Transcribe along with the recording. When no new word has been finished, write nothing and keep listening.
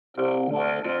The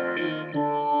weather in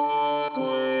Brooklyn.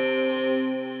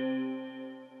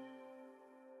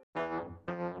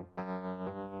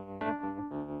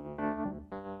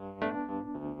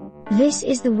 This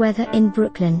is the weather in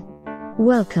Brooklyn.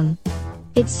 Welcome.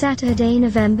 It's Saturday,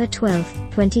 November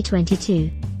 12th,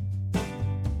 2022.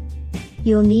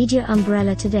 You'll need your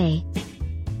umbrella today.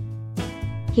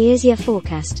 Here's your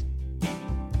forecast.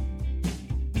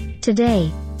 Today,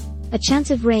 a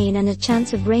chance of rain and a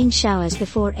chance of rain showers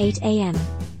before 8 a.m.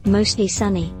 Mostly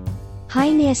sunny.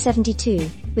 High near 72,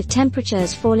 with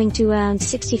temperatures falling to around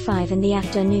 65 in the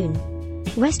afternoon.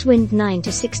 West wind 9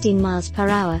 to 16 miles per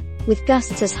hour, with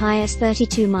gusts as high as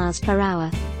 32 miles per hour.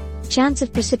 Chance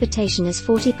of precipitation is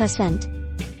 40%.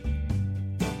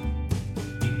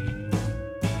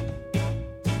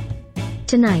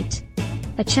 Tonight,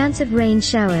 a chance of rain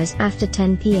showers after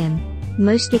 10 p.m.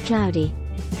 Mostly cloudy.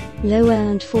 Low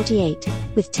around 48,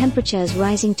 with temperatures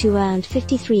rising to around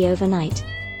 53 overnight.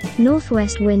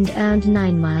 Northwest wind around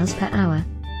 9 miles per hour.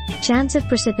 Chance of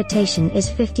precipitation is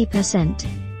 50%.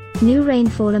 New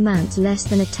rainfall amounts less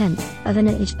than 1/10 of an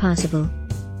inch possible.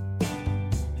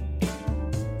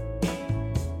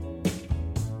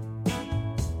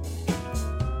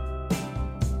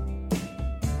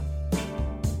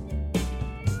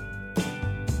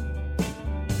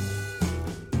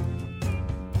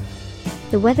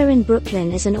 The Weather in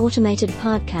Brooklyn is an automated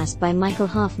podcast by Michael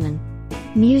Hoffman.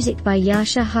 Music by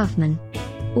Yasha Hoffman.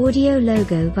 Audio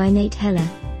logo by Nate Heller.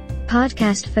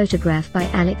 Podcast photograph by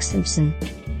Alex Simpson.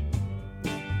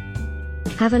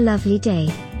 Have a lovely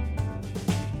day.